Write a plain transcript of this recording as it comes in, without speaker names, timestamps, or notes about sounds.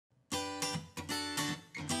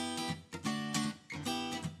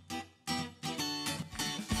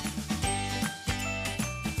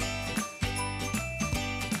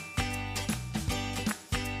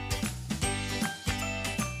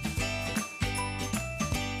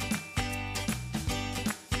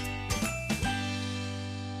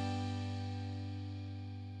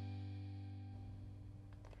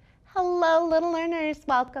Hello, little learners.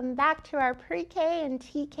 Welcome back to our pre-K and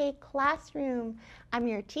TK classroom. I'm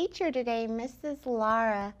your teacher today, Mrs.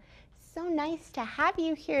 Lara. So nice to have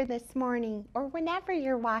you here this morning or whenever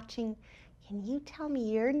you're watching. Can you tell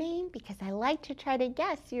me your name? Because I like to try to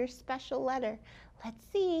guess your special letter. Let's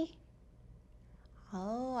see.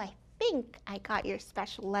 Oh, I think I got your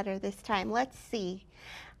special letter this time. Let's see.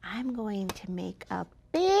 I'm going to make a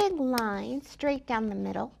big line straight down the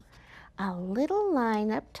middle. A little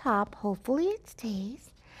line up top, hopefully it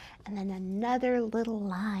stays, and then another little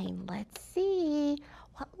line. Let's see,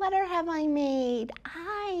 what letter have I made?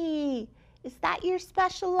 I. Is that your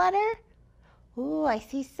special letter? Ooh, I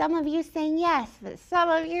see some of you saying yes, but some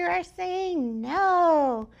of you are saying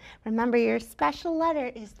no. Remember, your special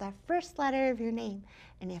letter is the first letter of your name,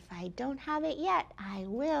 and if I don't have it yet, I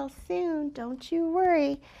will soon, don't you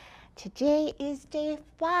worry. Today is day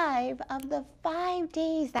 5 of the 5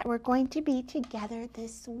 days that we're going to be together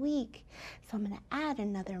this week. So I'm going to add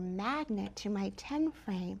another magnet to my 10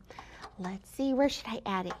 frame. Let's see, where should I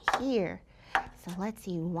add it? Here. So let's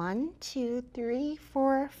see, 1, 2, 3,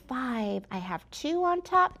 4, 5. I have 2 on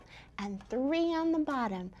top and 3 on the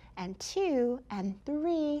bottom. And 2 and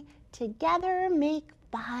 3 together make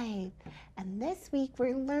 5. And this week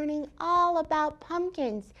we're learning all about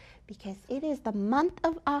pumpkins because it is the month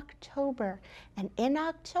of October. And in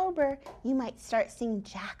October, you might start seeing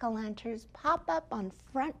jack-o'-lanterns pop up on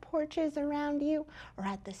front porches around you, or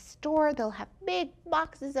at the store, they'll have big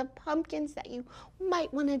boxes of pumpkins that you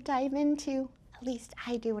might want to dive into. At least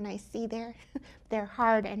I do when I see they're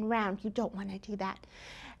hard and round. You don't want to do that.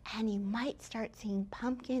 And you might start seeing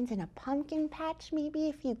pumpkins in a pumpkin patch maybe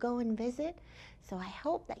if you go and visit. So I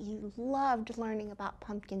hope that you loved learning about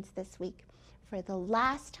pumpkins this week. For the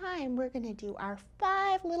last time, we're going to do our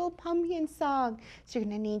 5 little pumpkin song. So you're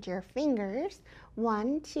going to need your fingers,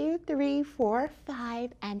 1, 2, 3, 4,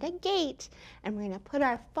 5, and a gate. And we're going to put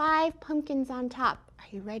our 5 pumpkins on top.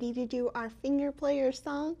 Are you ready to do our finger player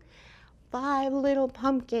song? 5 little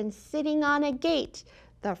pumpkins sitting on a gate.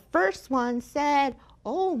 The first one said,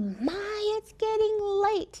 "Oh my, it's getting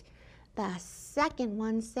late." The second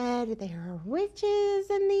one said, "There are witches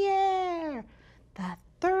in the air." The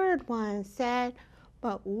third one said,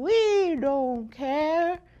 "But we don't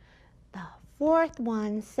care." The fourth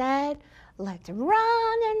one said, "Let's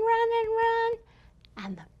run and run and run."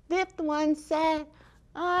 And the fifth one said,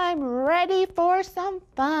 "I'm ready for some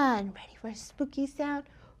fun." Ready for a spooky sound?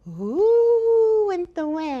 Ooh, went the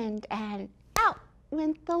wind, and out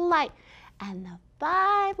went the light. And the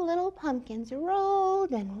 5 little pumpkins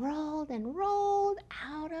rolled and rolled and rolled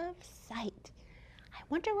out of sight. I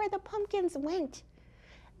wonder where the pumpkins went.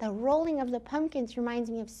 The rolling of the pumpkins reminds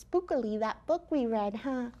me of Spookily, that book we read,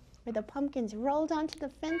 huh? Where the pumpkins rolled onto the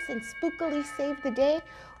fence and spookily saved the day.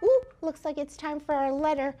 Ooh, looks like it's time for our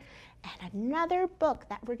letter and another book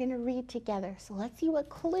that we're going to read together. So let's see what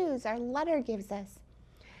clues our letter gives us.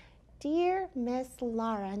 Dear Miss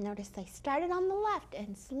Lara, notice I started on the left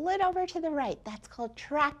and slid over to the right. That's called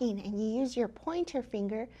tracking, and you use your pointer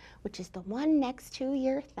finger, which is the one next to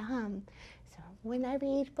your thumb. So when I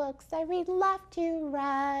read books, I read left to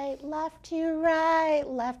right, left to right,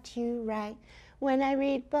 left to right. When I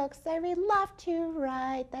read books, I read left to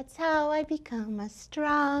right. That's how I become a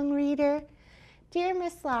strong reader. Dear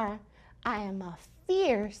Miss Lara, I am a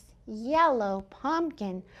fierce yellow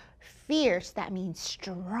pumpkin. Fierce, that means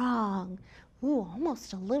strong. Ooh,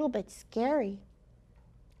 almost a little bit scary.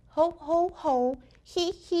 Ho, ho, ho,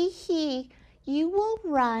 he, he. You will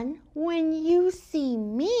run when you see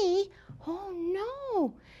me. Oh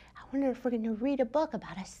no. I wonder if we're going to read a book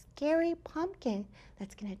about a scary pumpkin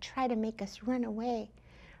that's going to try to make us run away.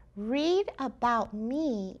 Read about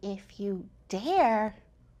me if you dare.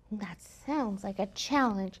 That sounds like a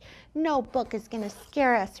challenge. No book is going to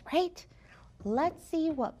scare us, right? Let's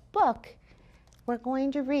see what book we're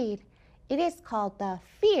going to read. It is called The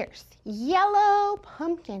Fierce Yellow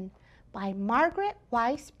Pumpkin by Margaret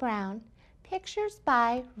Weiss Brown. Pictures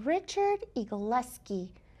by Richard Igleski.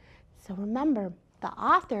 So remember, the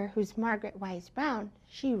author, who's Margaret Weiss Brown,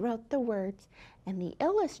 she wrote the words, and the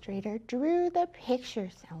illustrator drew the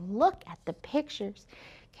pictures. And look at the pictures.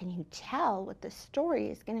 Can you tell what the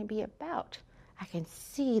story is going to be about? I can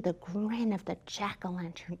see the grin of the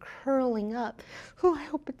jack-o'-lantern curling up. Oh, I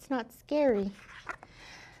hope it's not scary.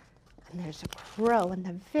 And there's a crow in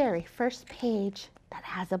the very first page that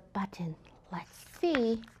has a button. Let's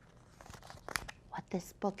see what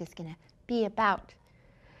this book is going to be about.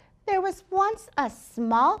 There was once a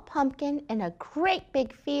small pumpkin in a great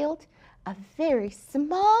big field, a very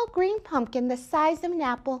small green pumpkin the size of an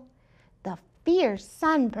apple. The fierce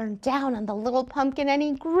sun burned down on the little pumpkin, and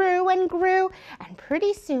he grew and grew, and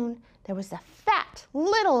pretty soon there was a fat,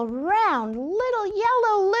 little, round, little,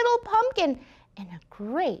 yellow, little pumpkin in a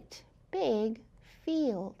great big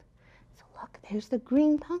field. So look, there's the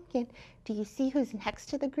green pumpkin. Do you see who's next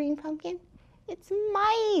to the green pumpkin? It's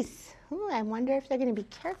mice. Ooh, I wonder if they're going to be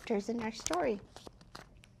characters in our story.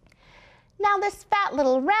 Now this fat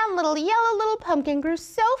little round little yellow little pumpkin grew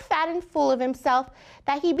so fat and full of himself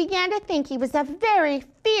that he began to think he was a very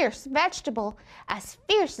fierce vegetable, as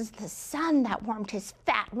fierce as the sun that warmed his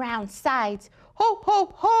fat round sides. Ho,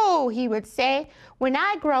 ho, ho, he would say, when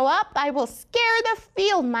I grow up I will scare the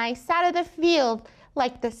field mice out of the field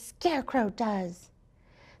like the scarecrow does.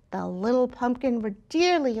 The little pumpkin would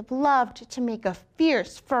dearly have loved to make a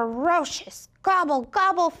fierce, ferocious, gobble,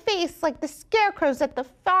 gobble face like the scarecrows at the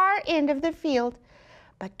far end of the field.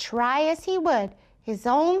 But try as he would, his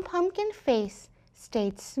own pumpkin face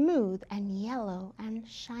stayed smooth and yellow and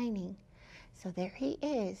shining. So there he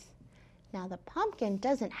is. Now the pumpkin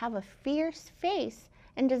doesn't have a fierce face.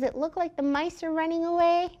 And does it look like the mice are running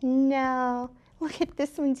away? No. Look at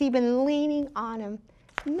this one's even leaning on him.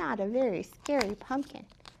 Not a very scary pumpkin.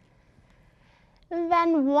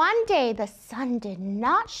 Then one day the sun did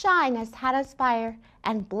not shine as hot as fire,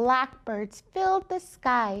 and blackbirds filled the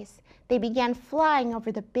skies. They began flying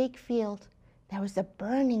over the big field. There was a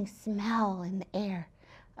burning smell in the air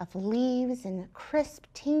of leaves, and a crisp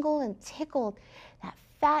tingle and tickled that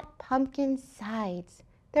fat pumpkin's sides.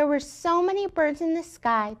 There were so many birds in the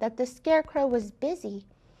sky that the scarecrow was busy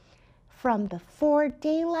from before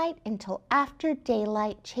daylight until after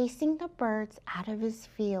daylight chasing the birds out of his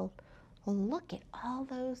field. Well, look at all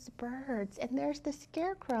those birds, and there's the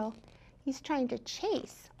scarecrow. He's trying to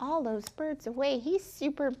chase all those birds away. He's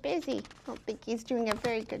super busy. I don't think he's doing a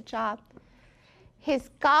very good job.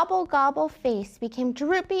 His gobble gobble face became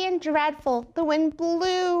droopy and dreadful. The wind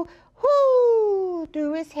blew whoo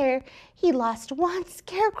through his hair. He lost one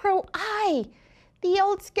scarecrow eye. The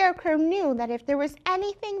old scarecrow knew that if there was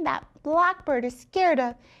anything that Blackbird is scared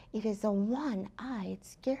of, it is a one-eyed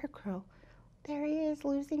scarecrow. There he is,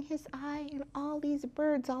 losing his eye, and all these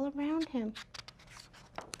birds all around him.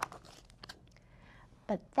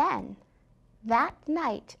 But then, that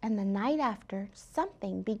night and the night after,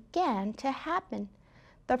 something began to happen.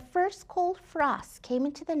 The first cold frost came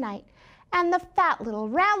into the night, and the fat little,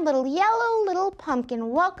 round little, yellow little pumpkin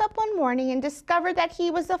woke up one morning and discovered that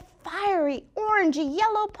he was a fiery, orangey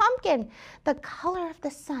yellow pumpkin, the color of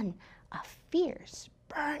the sun, a fierce,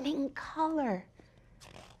 burning color.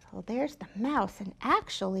 Well, there's the mouse, and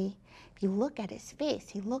actually, if you look at his face,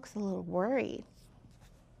 he looks a little worried.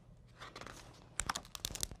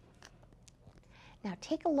 Now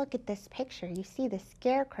take a look at this picture. You see the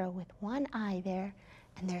scarecrow with one eye there,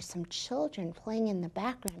 and there's some children playing in the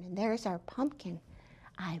background, and there's our pumpkin.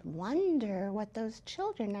 I wonder what those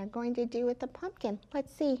children are going to do with the pumpkin.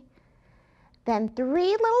 Let's see. Then 3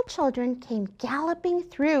 little children came galloping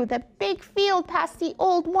through the big field past the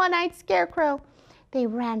old one-eyed scarecrow. They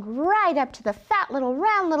ran right up to the fat little,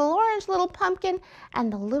 round little, orange little pumpkin,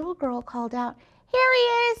 and the little girl called out, "Here he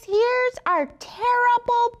is! Here's our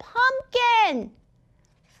terrible pumpkin!"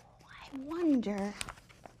 I wonder.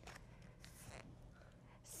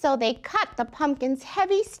 So they cut the pumpkin's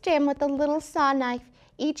heavy stem with a little saw knife,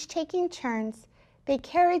 each taking turns. They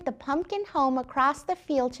carried the pumpkin home across the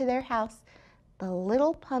field to their house. The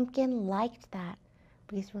little pumpkin liked that,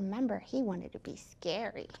 because remember, he wanted to be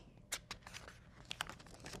scary.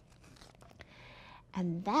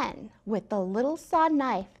 And then, with the little saw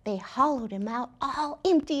knife, they hollowed him out all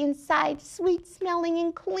empty inside, sweet-smelling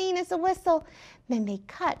and clean as a whistle. Then they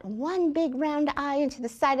cut one big round eye into the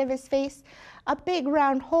side of his face, a big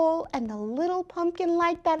round hole, and the little pumpkin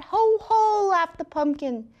liked that. "Ho, ho," laughed the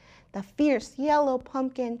pumpkin, the fierce yellow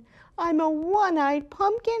pumpkin. "I'm a one-eyed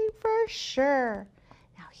pumpkin for sure."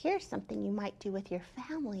 Now here's something you might do with your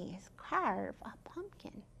family, is carve a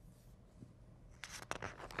pumpkin.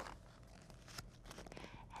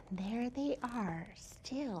 There they are,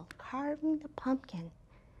 still carving the pumpkin.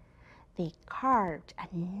 They carved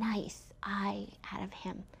a nice eye out of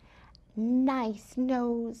him, nice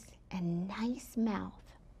nose, and nice mouth.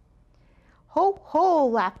 "Ho, ho,"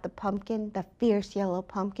 laughed the pumpkin, the fierce yellow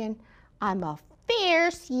pumpkin. "I'm a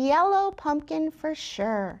fierce yellow pumpkin for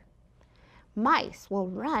sure. Mice will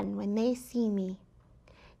run when they see me."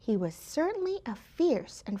 He was certainly a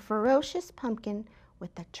fierce and ferocious pumpkin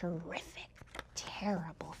with a terrific,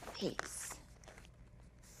 terrible face.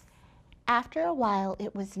 After a while,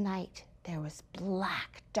 it was night. There was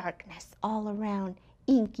black darkness all around,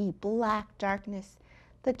 inky black darkness.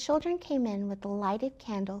 The children came in with a lighted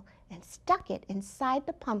candle and stuck it inside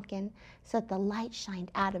the pumpkin so that the light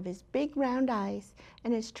shined out of his big round eyes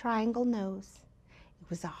and his triangle nose. It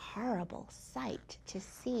was a horrible sight to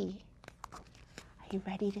see. Are you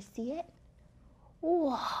ready to see it?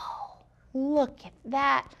 Whoa, look at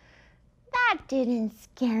that. That didn't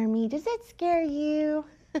scare me. Does it scare you?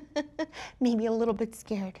 Maybe a little bit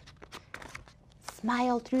scared.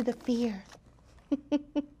 Smile through the fear.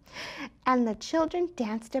 And the children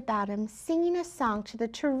danced about him, singing a song to the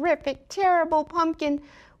terrific, terrible pumpkin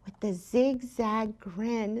with the zigzag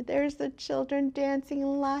grin. There's the children dancing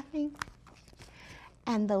and laughing.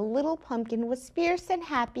 And the little pumpkin was fierce and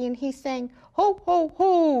happy, and he sang, ho, ho,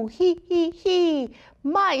 ho, he,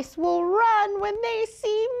 mice will run when they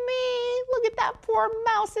see me. Look at that poor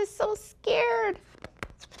mouse is so scared.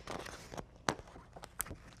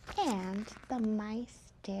 And the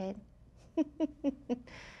mice did.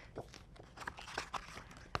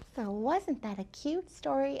 So wasn't that a cute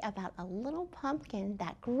story about a little pumpkin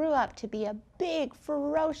that grew up to be a big,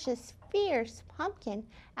 ferocious, fierce pumpkin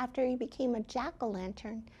after he became a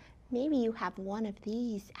jack-o'-lantern? Maybe you have one of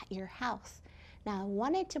these at your house. Now I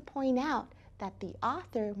wanted to point out that the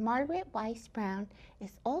author, Margaret Weiss Brown,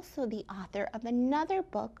 is also the author of another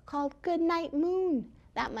book called Goodnight Moon.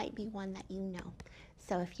 That might be one that you know.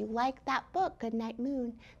 So if you like that book, Goodnight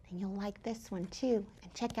Moon, then you'll like this one too.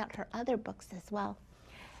 And check out her other books as well.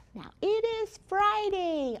 Now it is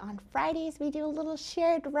Friday. On Fridays we do a little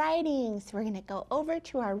shared writing. So we're going to go over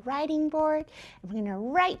to our writing board and we're going to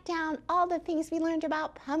write down all the things we learned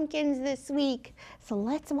about pumpkins this week. So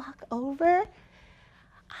let's walk over.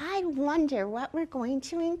 I wonder what we're going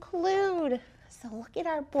to include. So look at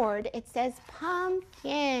our board. It says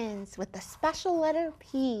pumpkins with the special letter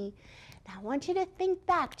P. Now I want you to think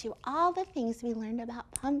back to all the things we learned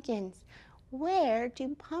about pumpkins. Where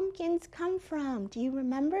do pumpkins come from? Do you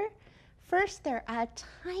remember? First, they're a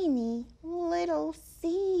tiny little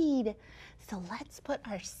seed. So let's put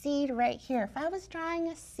our seed right here. If I was drawing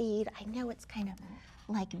a seed, I know it's kind of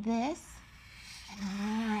like this and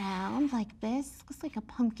around like this. Looks like a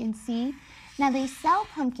pumpkin seed. Now they sell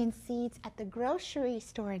pumpkin seeds at the grocery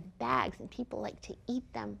store in bags, and people like to eat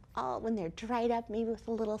them all when they're dried up, maybe with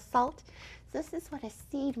a little salt. So this is what a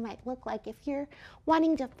seed might look like. If you're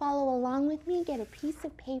wanting to follow along with me, get a piece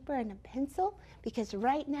of paper and a pencil, because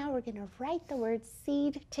right now we're going to write the word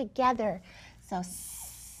seed together. So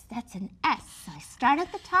that's an S. So I start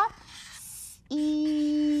at the top,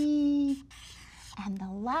 E, and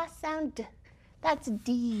the last sound D. That's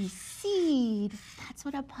D, seed. That's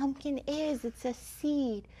what a pumpkin is. It's a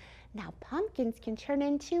seed. Now, pumpkins can turn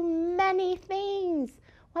into many things.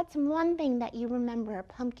 What's one thing that you remember a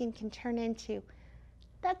pumpkin can turn into?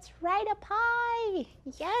 That's right, a pie.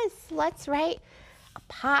 Yes, let's write a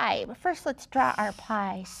pie. But first, let's draw our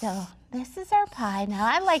pie. So this is our pie. Now,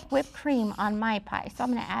 I like whipped cream on my pie, so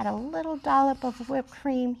I'm going to add a little dollop of whipped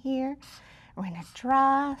cream here. We're going to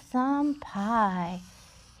draw some pie.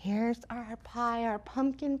 Here's our pie, our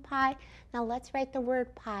pumpkin pie. Now let's write the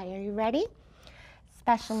word pie. Are you ready?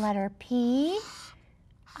 Special letter P,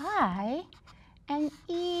 I, and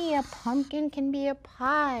E. A pumpkin can be a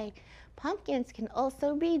pie. Pumpkins can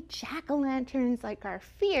also be jack-o'-lanterns like our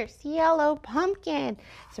fierce yellow pumpkin.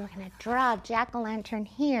 So we're going to draw a jack-o'-lantern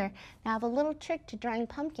here. Now I have a little trick to drawing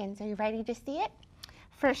pumpkins. Are you ready to see it?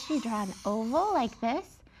 First you draw an oval like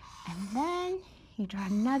this, and then you draw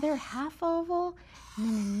another half oval, and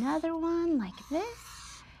then another one like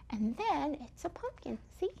this, and then it's a pumpkin.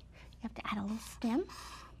 See? You have to add a little stem.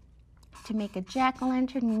 To make a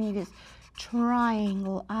jack-o'-lantern, you need his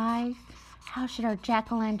triangle eyes. How should our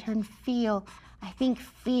jack-o'-lantern feel? I think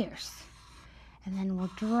fierce. And then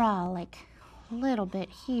we'll draw like a little bit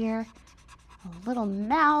here, a little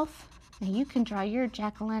mouth. Now you can draw your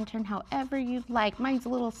jack-o'-lantern however you'd like. Mine's a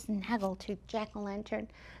little snaggle-tooth jack-o'-lantern.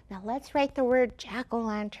 Now let's write the word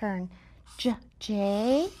jack-o'-lantern.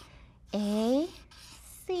 J-A-C-K-O-L-A-N-T-E-R-N,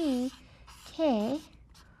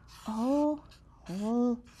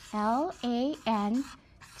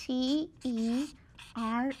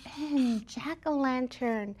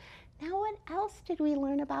 jack-o'-lantern. Now what else did we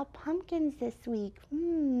learn about pumpkins this week?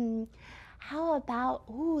 How about,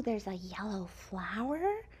 there's a yellow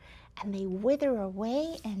flower and they wither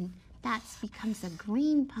away and that becomes a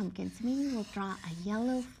green pumpkin. So maybe we'll draw a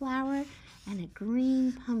yellow flower and a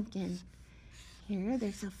green pumpkin. Here,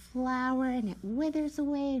 there's a flower and it withers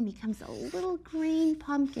away and becomes a little green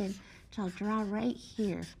pumpkin, which I'll draw right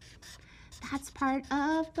here. That's part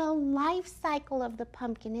of the life cycle of the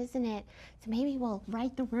pumpkin, isn't it? So maybe we'll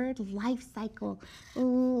write the word life cycle.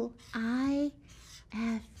 I-F-E,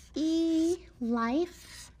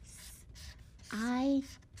 life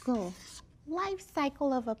cycle. Life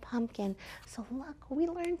cycle of a pumpkin. So look, we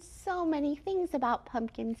learned so many things about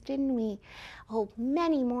pumpkins, didn't we? Oh,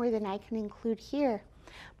 many more than I can include here.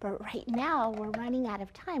 But right now we're running out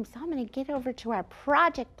of time, so I'm going to get over to our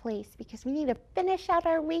project place because we need to finish out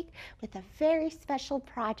our week with a very special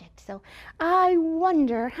project. So I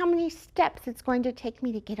wonder how many steps it's going to take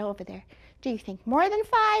me to get over there. Do you think more than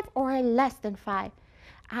 5 or less than 5?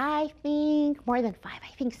 I think more than 5.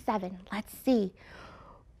 I think 7. Let's see.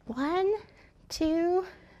 1, 2,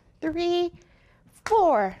 3,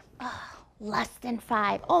 4. Oh, less than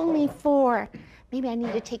 5. Only 4. Maybe I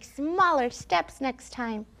need to take smaller steps next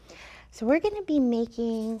time. So we're going to be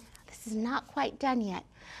making, this is not quite done yet,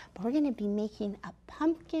 but we're going to be making a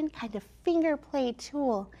pumpkin kind of finger play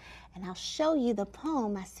tool. And I'll show you the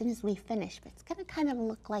poem as soon as we finish, but it's going to kind of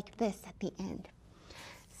look like this at the end.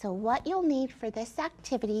 So what you'll need for this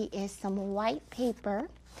activity is some white paper.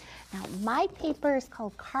 Now my paper is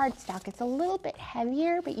called cardstock. It's a little bit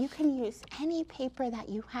heavier, but you can use any paper that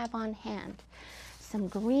you have on hand. Some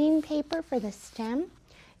green paper for the stem.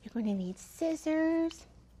 You're going to need scissors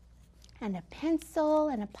and a pencil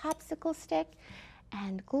and a popsicle stick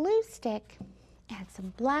and glue stick and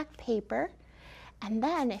some black paper. And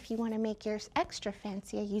then if you want to make yours extra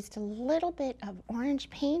fancy, I used a little bit of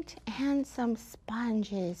orange paint and some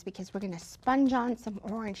sponges because we're going to sponge on some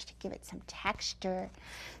orange to give it some texture.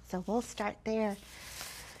 So we'll start there.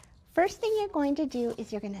 First thing you're going to do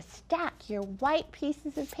is you're going to stack your white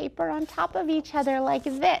pieces of paper on top of each other like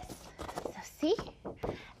this. So see?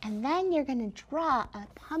 And then you're going to draw a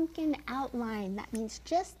pumpkin outline. That means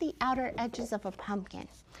just the outer edges of a pumpkin.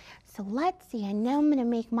 So let's see, I know I'm going to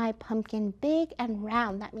make my pumpkin big and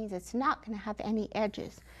round. That means it's not going to have any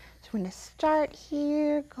edges. So we're going to start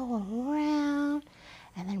here, go around,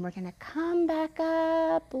 and then we're going to come back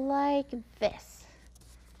up like this.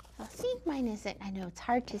 So see, mine isn't, I know it's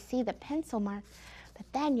hard to see the pencil mark, but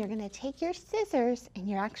then you're going to take your scissors and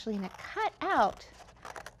you're actually going to cut out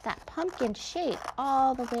that pumpkin shape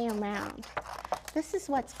all the way around. This is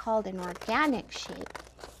what's called an organic shape.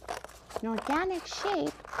 An organic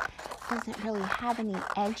shape doesn't really have any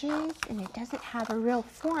edges and it doesn't have a real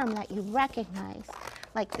form that you recognize.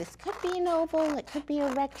 Like this could be an oval, it could be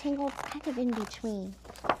a rectangle, it's kind of in between.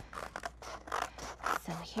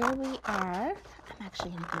 So here we are. I'm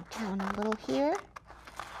actually going to go down a little here.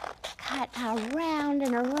 Cut around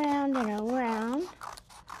and around and around.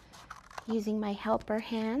 Using my helper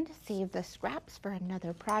hand, save the scraps for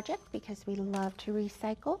another project because we love to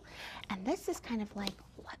recycle. And this is kind of like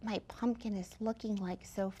what my pumpkin is looking like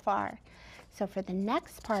so far. So for the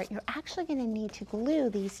next part, you're actually going to need to glue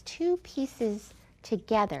these two pieces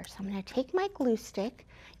together. So I'm going to take my glue stick.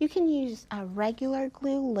 You can use a regular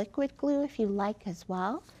glue, liquid glue if you like as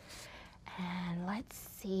well. And let's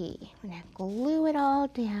see, I'm going to glue it all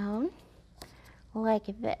down like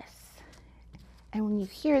this. And when you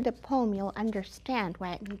hear the poem, you'll understand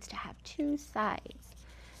why it needs to have two sides.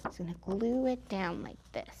 So I'm going to glue it down like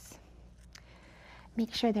this.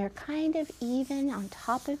 Make sure they're kind of even on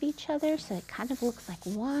top of each other so it kind of looks like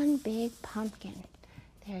one big pumpkin.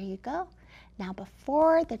 There you go. Now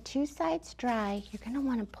before the two sides dry, you're going to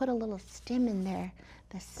want to put a little stem in there.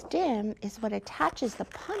 The stem is what attaches the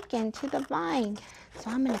pumpkin to the vine. So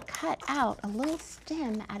I'm going to cut out a little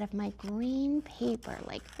stem out of my green paper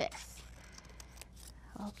like this.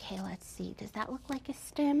 Okay, let's see. Does that look like a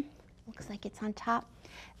stem? Looks like it's on top.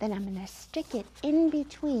 Then I'm going to stick it in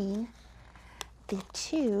between the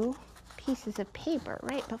two pieces of paper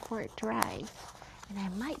right before it dries. And I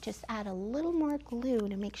might just add a little more glue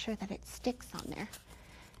to make sure that it sticks on there.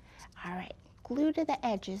 All right, glue to the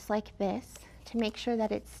edges like this to make sure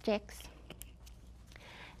that it sticks.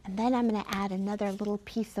 And then I'm going to add another little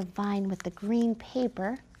piece of vine with the green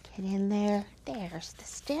paper. Get in there. There's the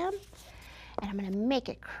stem. And I'm going to make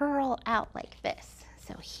it curl out like this.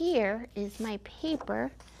 So here is my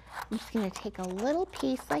paper. I'm just going to take a little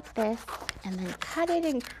piece like this and then cut it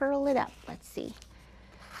and curl it up. Let's see.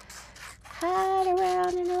 Cut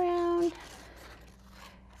around and around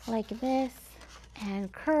like this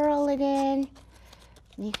and curl it in.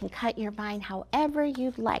 And you can cut your vine however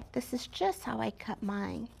you'd like. This is just how I cut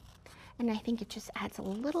mine. And I think it just adds a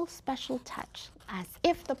little special touch, as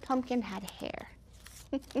if the pumpkin had hair.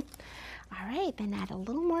 All right, then add a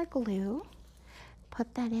little more glue.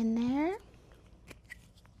 Put that in there.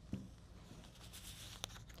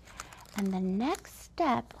 And the next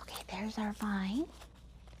step, okay, there's our vine.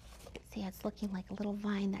 See, it's looking like a little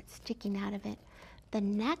vine that's sticking out of it. The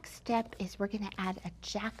next step is we're going to add a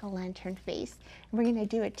jack-o'-lantern face. And we're going to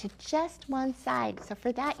do it to just one side. So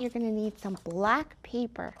for that, you're going to need some black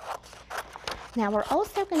paper. Now we're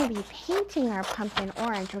also going to be painting our pumpkin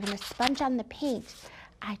orange. We're going to sponge on the paint.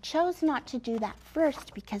 I chose not to do that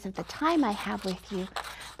first because of the time I have with you,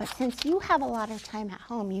 but since you have a lot of time at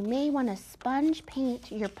home, you may want to sponge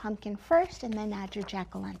paint your pumpkin first and then add your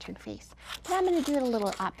jack-o'-lantern face. But I'm going to do it a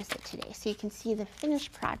little opposite today so you can see the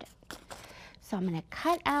finished product. So I'm going to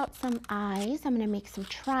cut out some eyes. I'm going to make some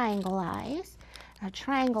triangle eyes. A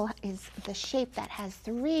triangle is the shape that has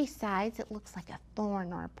 3 sides. It looks like a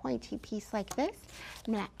thorn or a pointy piece like this.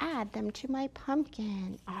 I'm going to add them to my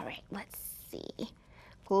pumpkin. All right, let's see.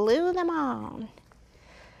 Glue them on.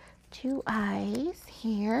 2 eyes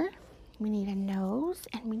here. We need a nose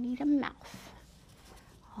and we need a mouth.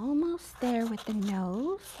 Almost there with the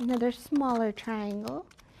nose. Another smaller triangle.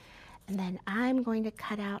 And then I'm going to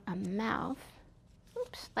cut out a mouth.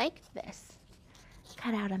 Oops, like this.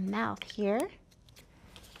 Cut out a mouth here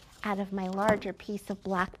out of my larger piece of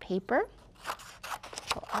black paper.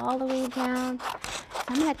 Go all the way down. So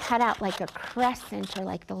I'm going to cut out like a crescent or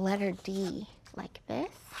like the letter D, like this.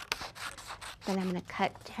 Then I'm going to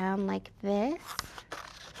cut down like this.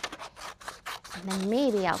 And then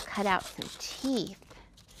maybe I'll cut out some teeth.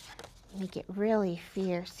 Make it really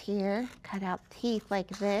fierce here. Cut out teeth like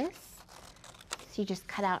this. So you just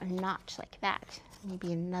cut out a notch like that.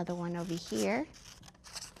 Maybe another one over here.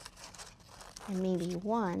 And maybe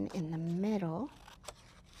one in the middle.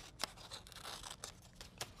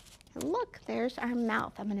 And look, there's our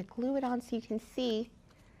mouth. I'm going to glue it on so you can see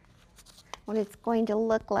what it's going to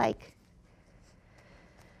look like.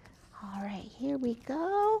 All right, here we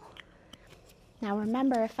go. Now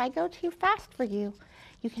remember, if I go too fast for you,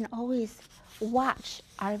 you can always watch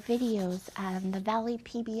our videos on the Valley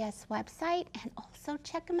PBS website and also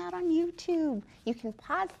check them out on YouTube. You can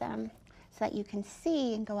pause them so that you can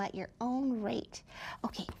see and go at your own rate.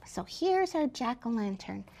 Okay, so here's our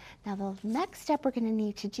jack-o'-lantern. Now the next step we're going to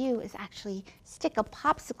need to do is actually stick a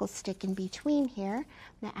popsicle stick in between here. I'm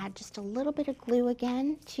going to add just a little bit of glue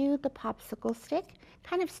again to the popsicle stick.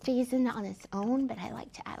 Kind of stays in on its own, but I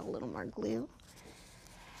like to add a little more glue.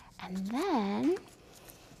 And then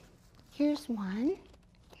here's one.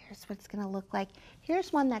 Here's what it's going to look like.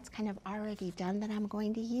 Here's one that's kind of already done that I'm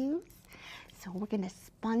going to use. So we're going to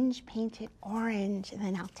sponge paint it orange, and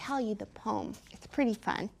then I'll tell you the poem. It's pretty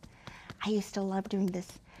fun. I used to love doing this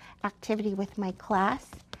activity with my class,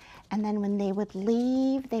 and then when they would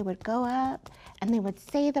leave, they would go up and they would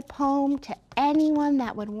say the poem to anyone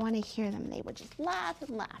that would want to hear them. They would just laugh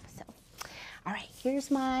and laugh. So, all right,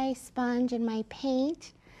 here's my sponge and my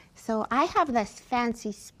paint. So I have this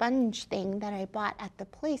fancy sponge thing that I bought at the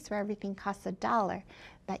place where everything costs $1.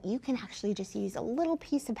 But you can actually just use a little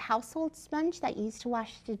piece of household sponge that you use to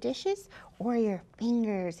wash the dishes, or your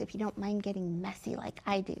fingers if you don't mind getting messy like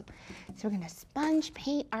I do. So we're going to sponge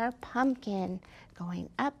paint our pumpkin, going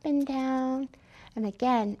up and down. And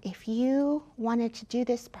again, if you wanted to do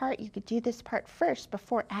this part, you could do this part first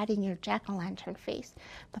before adding your jack-o'-lantern face.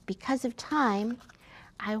 But because of time,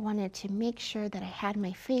 I wanted to make sure that I had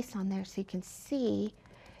my face on there so you can see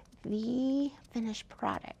the finished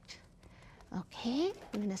product. Okay,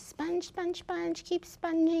 I'm going to sponge, sponge, sponge, keep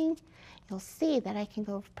sponging. You'll see that I can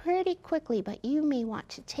go pretty quickly, but you may want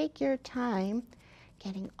to take your time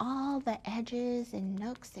getting all the edges and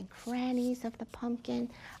nooks and crannies of the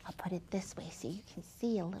pumpkin. I'll put it this way so you can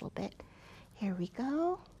see a little bit. Here we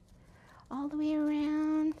go, all the way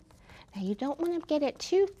around. Now you don't want to get it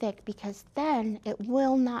too thick because then it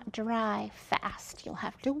will not dry fast. You'll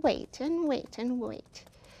have to wait and wait and wait.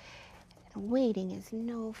 Waiting is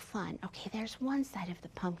no fun. Okay, there's one side of the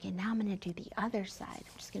pumpkin. Now I'm going to do the other side.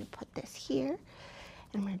 I'm just going to put this here.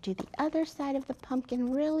 And I'm going to do the other side of the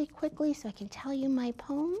pumpkin really quickly so I can tell you my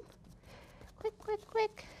poem. Quick, quick,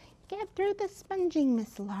 quick. Get through the sponging,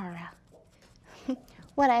 Miss Laura.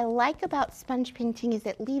 What I like about sponge painting is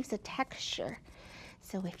it leaves a texture.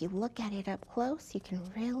 So if you look at it up close, you can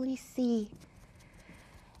really see,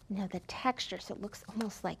 the texture. So it looks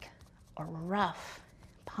almost like a rough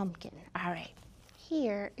pumpkin. All right,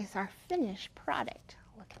 here is our finished product.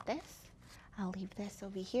 Look at this. I'll leave this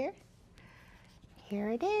over here. Here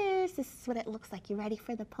it is. This is what it looks like. You ready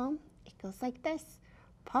for the poem? It goes like this.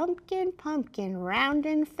 Pumpkin, pumpkin, round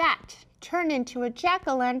and fat, turn into a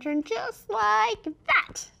jack-o'-lantern just like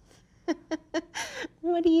that.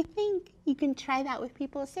 What do you think? You can try that with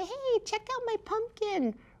people. Say, hey, check out my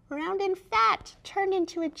pumpkin, round and fat, turned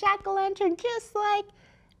into a jack-o'-lantern just like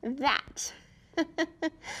that.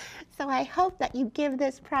 So I hope that you give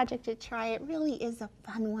this project a try. It really is a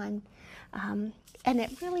fun one. And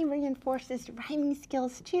it really reinforces rhyming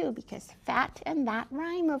skills too, because fat and that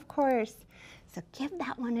rhyme, of course. So give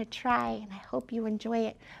that one a try, and I hope you enjoy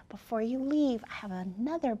it. Before you leave, I have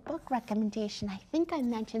another book recommendation I think I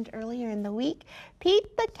mentioned earlier in the week,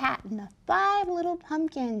 Pete the Cat and the 5 Little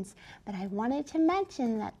Pumpkins. But I wanted to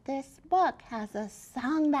mention that this book has a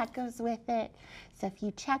song that goes with it. So if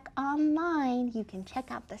you check online, you can check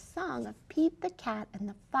out the song of Pete the Cat and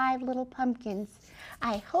the 5 Little Pumpkins.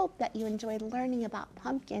 I hope that you enjoyed learning about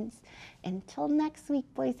pumpkins. Until next week,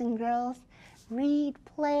 boys and girls, read,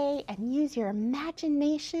 play, and use your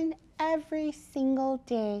imagination every single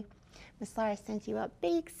day. Miss Laura sends you a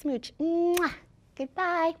big smooch. Mwah!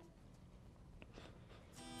 Goodbye.